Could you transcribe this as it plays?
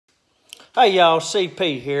Hey y'all,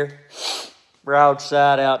 CP here,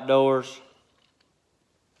 Broadside Outdoors.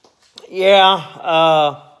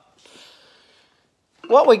 Yeah,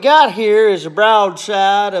 what we got here is a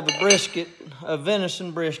broadside of a brisket, a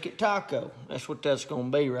venison brisket taco. That's what that's gonna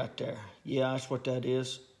be right there. Yeah, that's what that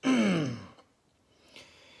is.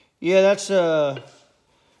 Yeah, that's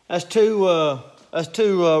two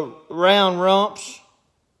round rumps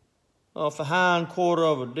off the hind quarter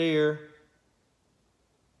of a deer.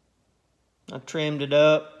 I trimmed it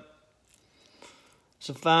up. It's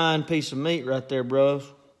a fine piece of meat right there, bros.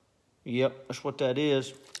 Yep, that's what that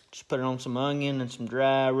is. Just put it on some onion and some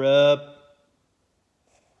dry rub.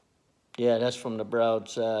 Yeah, that's from the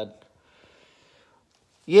broadside.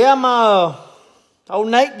 Yeah, my old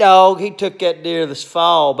Nate dog, he took that deer this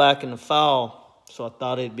fall, back in the fall. So I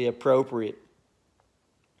thought it'd be appropriate.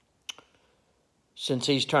 Since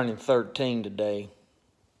he's turning 13 today.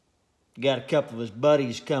 Got a couple of his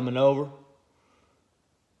buddies coming over.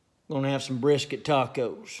 Gonna have some brisket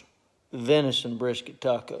tacos. Venison brisket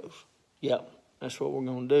tacos. Yep, that's what we're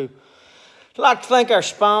gonna do. I'd like to thank our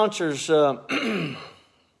sponsors.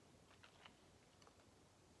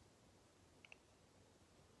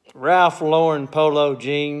 Ralph Lauren Polo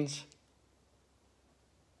Jeans.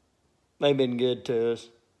 They've been good to us,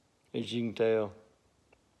 as you can tell.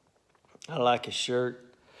 I like his shirt.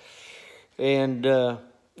 And,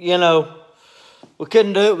 you know, we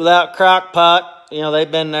couldn't do it without Crockpot. You know,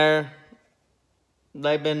 they've been there.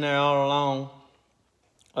 They've been there all along.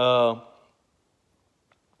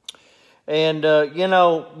 You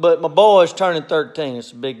know, but my boy's turning 13.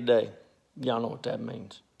 It's a big day. Y'all know what that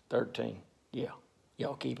means. 13. Yeah.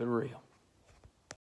 Y'all keep it real.